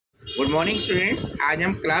Good morning students. आज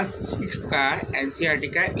हम class 6 का एनसीईआरटी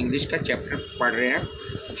का इंग्लिश का चैप्टर पढ़ रहे हैं।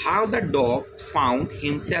 How the dog found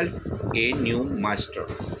himself a new master.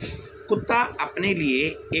 कुत्ता अपने लिए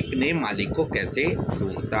एक नए मालिक को कैसे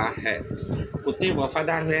ढूंढता है। कुत्ते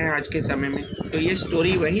वफादार हुए हैं आज के समय में, तो ये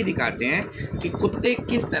स्टोरी वही दिखाते हैं कि कुत्ते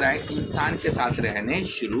किस तरह इंसान के साथ रहने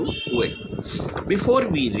शुरू हुए। बिफोर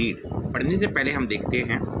वी रीड, पढ़ने से पहले हम देखते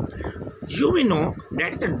हैं। You may know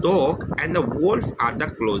that the dog and the wolf are the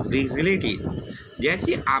closely related.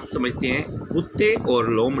 जैसे आप समझते हैं कुत्ते और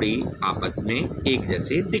लोमड़ी आपस में एक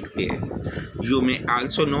जैसे दिखते हैं। You may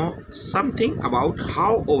also know something about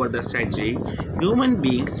how over the century human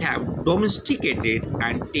beings have domesticated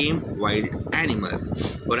and tamed wild animals.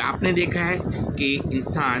 और आपने देखा है कि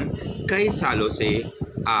इंसान कई सालों से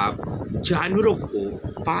आप जानवरों को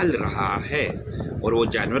पाल रहा है और वो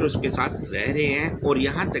जानवर उसके साथ रह रहे हैं, और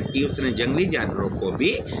यहाँ तक कि उसने जंगली जानवरों को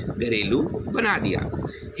भी घरेलू बना दिया।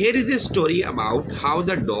 Here is a story about how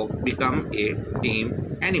the dog become a tame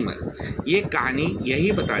animal. ये कहानी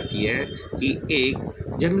यही बताती है कि एक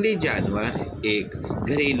जंगली जानवर एक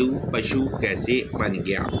घरेलू पशु कैसे बन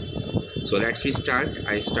गया। So let's we start.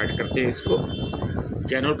 आइए स्टार्ट करते हैं इसको।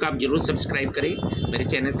 चैनल को आप जरूर सब्सक्राइब करें। मेरे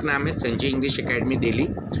चैनल का नाम है संजय इंग्लिश एकेडमी दिल्ली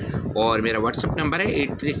और मेरा व्हाट्सएप नंबर है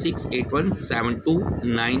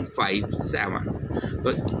 8368172957।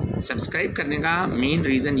 तो सब्सक्राइब करने का मेन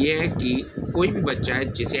रीज़न ये है कि कोई भी बच्चा है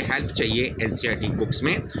जिसे हेल्प चाहिए एनसीईआरटी बुक्स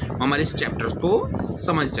में, हमारे इस चैप्टर को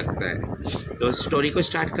समझ सकता है। तो स्टोरी को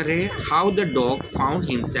स्टार्ट कर रहे हैं। How the dog found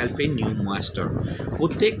himself a new master.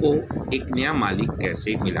 कुत्ते को एक नया मालिक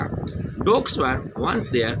कैसे मिला। Dogs were once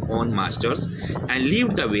their own masters and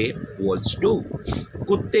lived the way wolves do.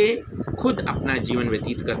 कुत्ते खुद अपना जीवन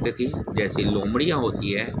व्यतीत करते थे, जैसे लोमड़ियाँ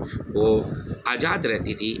होती है वो आज़ाद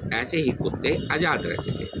रहती थी, ऐसे ही कुत्ते आज़ाद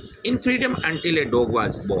रहते थे। In freedom until a dog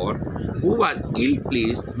was born who was ill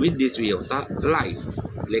pleased with this way of the life.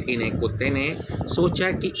 लेकिन एक कुत्ते ने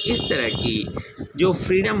सोचा कि इस तरह की जो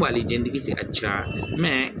फ्रीडम वाली ज़िंदगी से अच्छा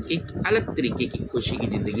मैं एक अलग तरीके की खुशी की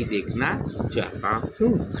ज़िंदगी देखना चाहता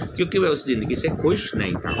हूँ, क्योंकि वह उस ज़िंदगी से खुश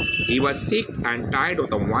नहीं था। He was sick and tired of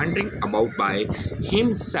the wandering about by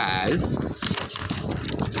himself,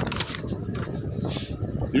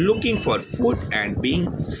 looking for food and being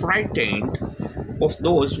frightened of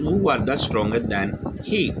those who were the stronger than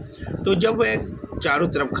he. तो जब वह चारों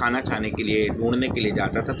तरफ खाना खाने के लिए ढूंढने के लिए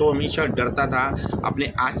जाता था तो हमेशा डरता था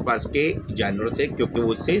अपने आसपास के जानवरों से, क्योंकि वो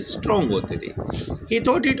उससे स्ट्रॉन्ग होते थे। He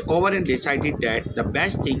thought it over and decided that the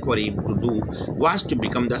best thing for him to do was to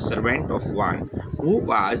become the servant of one who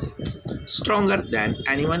was stronger than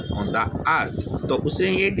anyone on the earth. तो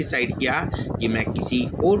उसने ये डिसाइड किया कि मैं किसी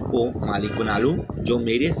और को मालिक बना लूँ जो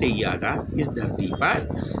मेरे से ज़्यादा इस धरती पर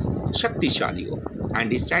शक्तिशाली हो। And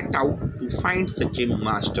he set out to find such a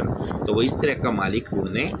master. तो वो इस तरह का मालिक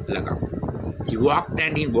ढूंढने लगा। He walked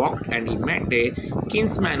and he walked and he met a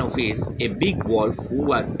kinsman of his, a big wolf who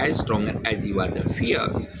was as strong as he was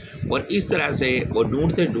fierce. और इस तरह से वो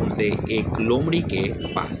ढूंढते ढूंढते एक लोमड़ी के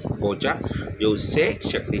पास पहुंचा जो उससे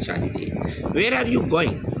शक्तिशाली थी। Where are you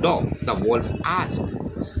going, dog? The wolf asked.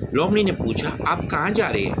 लोमड़ी ने पूछा, आप कहाँ जा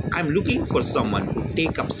रहे हैं? I am looking for someone to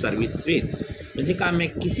take up service with. मुझे कहा मैं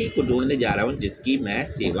किसी को ढूंढने जा रहा हूँ जिसकी मैं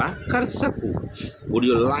सेवा कर सकूँ। Would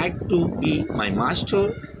you like to be my master,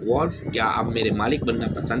 wolf? क्या आप मेरे मालिक बनना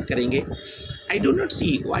पसंद करेंगे? I do not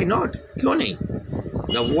see why not. क्यों नहीं?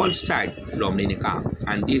 The wolf said. लोमड़ी ने कहा।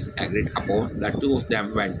 And these agreed upon. The two of them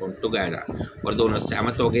went on together. और दोनों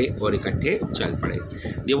सहमत हो गए और इकट्ठे चल पड़े।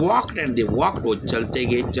 They walked and they walked. वो चलते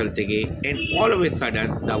गए and all of a sudden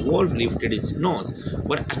the wolf lifted his nose.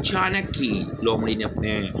 और अचानक ही लोमड़ी ने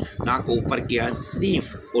अपने नाक को ऊपर किया, sniff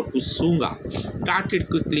और कुछ सूंघा। Darted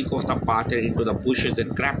quickly off the path and into the bushes and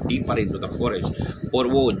crept deeper into the forest. और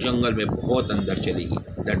वो जंगल में बहुत अंदर चली गई।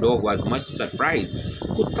 The dog was much surprised.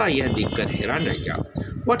 कुत्ता यह देखकर हैरान रह गया।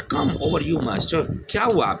 What come over you, master? क्या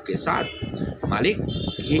हुआ आपके साथ मालिक?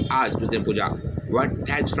 He asked. उसने पूछा। What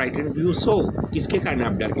has frightened you so? किसके कारण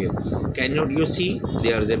आप डर गए? Cannot you see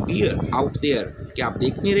there's a bear out there? क्या आप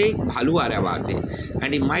देख नहीं रहे? भालू आ रहा है वहाँ से। And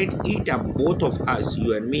he might eat up both of us, you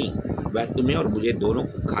and me. वह तुम्हें और मुझे दोनों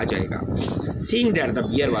को खा जाएगा। Seeing that the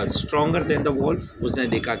bear was stronger than the wolf, उसने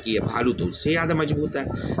देखा कि यह भालू तो उससे ज़्यादा मजबूत है।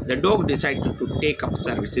 The dog decided to take up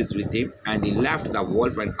services with him and he left the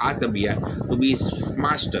wolf and asked the bear to be his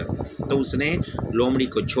master. तो उसने लोमड़ी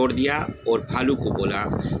को छोड़ दिया और भालू को बोला,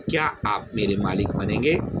 क्या आप मेरे मालिक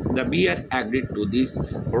बनेंगे? The bear agreed to this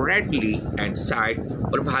readily and sighed.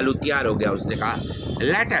 और भालू तैयार हो गया। उसने कहा,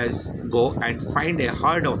 Let us go and find a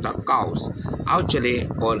herd of the cows. आओ चले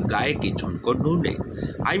और गाय की झुंड को ढूंढे.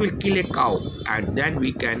 I will kill a cow and then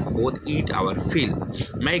we can both eat our fill.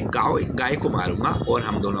 मैं एक गाय को मारूंगा और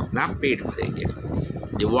हम दोनों अपना पेट भरेंगे.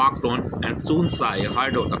 They walked on and soon saw a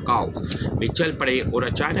herd of the cows. वे चल पड़े और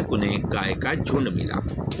अचानक उन्हें गाय का झुंड मिला.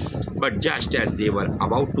 But just as they were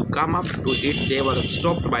about to come up to it, they were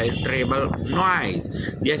stopped by a terrible noise.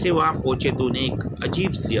 जैसे वहाँ पहुँचे तो उन्हें एक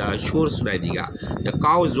अजीब सा शोर सुनाई दिया. The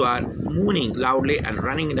cows were mooing loudly and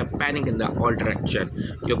running in a panic in the all direction.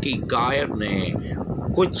 क्योंकि गाय ने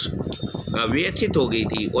कुछ व्यथित हो गई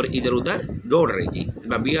थी और इधर उधर दौड़ रही थी.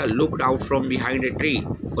 The bear looked out from behind a tree.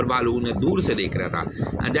 और भालू उन्हें दूर से देख रहा था.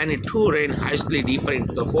 And then it too ran hastily deeper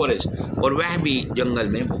into the forest. और वह भी जंगल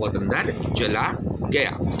में बहुत अंदर चला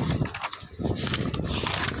गया.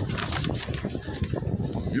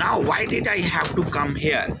 Now why did I have to come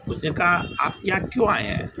here? उसने कहा आप यहाँ क्यों आए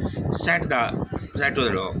हैं? Said to the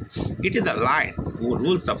dog. It is the lion who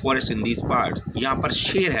rules the forest in these parts. यहाँ पर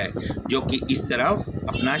शेर है जो कि इस तरफ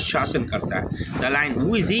अपना शासन करता है. The lion,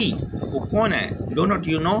 who is he? वो कौन है? Do not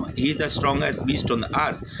you know he is the strongest beast on the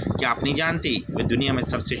earth? क्या आप नहीं जानती वे दुनिया में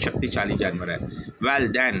सबसे शक्तिशाली जानवर है? Well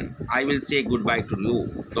then I will say goodbye to you.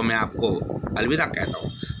 तो मैं आपको अलविदा कहता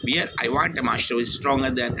हूँ. Bear, I want a master who is stronger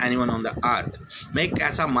than anyone on the earth. मैं एक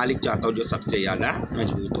ऐसा मालिक चाहता हूँ जो सबसे ज़्यादा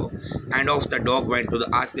मजबूत हो. And off the dog went to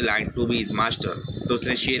ask the lion to be his master. तो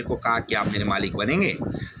उसने शेर को कहा कि आप मेरे मालिक बनेंगे.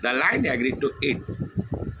 The lion agreed to it.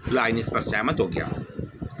 Lion इस पर सहमत हो गया.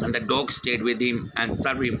 And the dog stayed with him and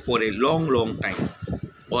served him for a long time.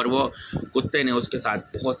 और वो कुत्ते ने उसके साथ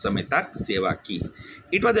बहुत समय तक सेवा की.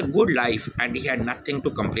 It was a good life and he had nothing to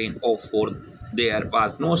complain of, for there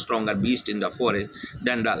was no stronger beast in the forest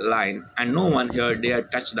than the lion, and no one here dared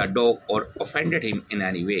touch the dog or offended him in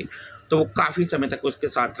any way. तो वो काफ़ी समय तक उसके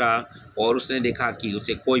साथ रहा और उसने देखा कि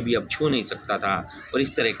उसे कोई भी अब छू नहीं सकता था और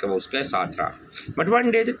इस तरह का वो उसके साथ रहा. But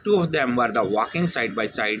one day the two of them were walking side by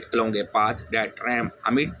side along a path that ran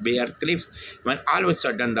amid bare cliffs when all of a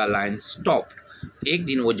sudden the lion stopped. एक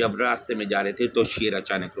दिन वो जब रास्ते में जा रहे थे तो शेर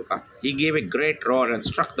अचानक रुका. He gave a great roar and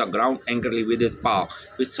struck the ground angrily with his paw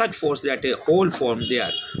with such force that a hole formed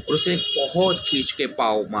there. और उसे बहुत खींच के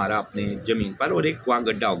पाव मारा अपने जमीन पर और एक वहाँ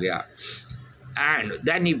गड्ढा हो गया. And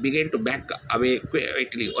then he began to back away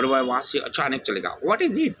quickly. और वह वहाँ से अचानक चलेगा. What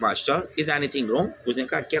is it, master? Is anything wrong? उसने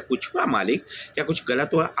कहा क्या कुछ हुआ मालिक? क्या कुछ गलत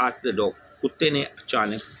हुआ? Asked the dog. कुत्ते ने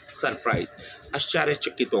अचानक सरप्राइज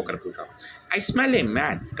आश्चर्यचकित होकर पूछा. I smell a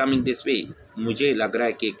man coming this way. मुझे लग रहा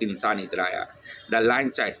है कि एक इंसान इधर आया. The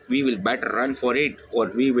lion said, we will better run for it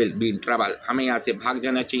or we will be in trouble. हमें यहाँ से भाग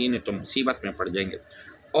जाना चाहिए नहीं तो मुसीबत में पड़ जाएंगे.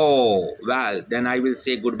 Oh well, then I will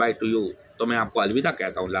say goodbye to you. तो मैं आपको अलविदा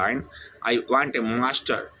कहता हूँ lion. I want a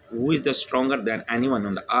master who is the stronger than anyone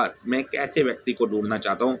on the earth. मैं एक ऐसे व्यक्ति को ढूंढना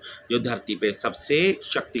चाहता हूँ जो धरती पे सबसे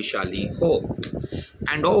शक्तिशाली हो.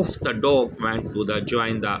 And off the dog went to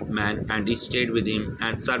join the man and he stayed with him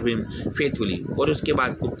and served him faithfully. और उसके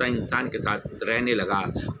बाद कुत्ता इंसान के साथ रहने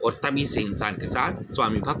लगा और तभी से इंसान के साथ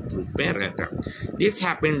स्वामी भक्त रूप में रहता. This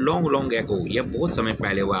happened long ago. यह बहुत समय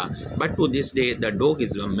पहले हुआ. But to this day the dog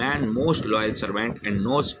is a man most loyal servant and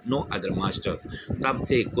knows no other master. तब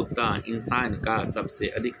से कुत्ता इंसान का सबसे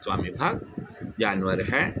अधिक स्वामी भक्त जानवर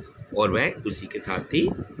है और वह उसी के साथ ही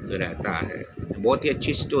रहता है. बहुत ही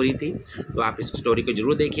अच्छी स्टोरी थी. तो आप इस स्टोरी को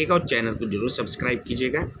जरूर देखिएगा और चैनल को जरूर सब्सक्राइब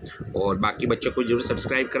कीजिएगा और बाकी बच्चों को जरूर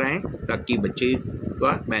सब्सक्राइब कराएं ताकि बच्चे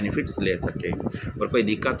इसका बेनिफिट्स ले सकें. और कोई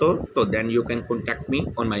दिक्कत हो तो then you can contact me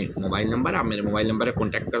on my mobile number. आप मेरे मोबाइल नंबर पर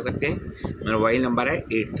कॉन्टैक्ट कर सकते हैं. मेरा मोबाइल नंबर है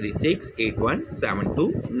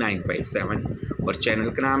 8368172957 और चैनल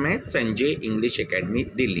का नाम है Sanjay English academy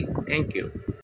Delhi. Thank you.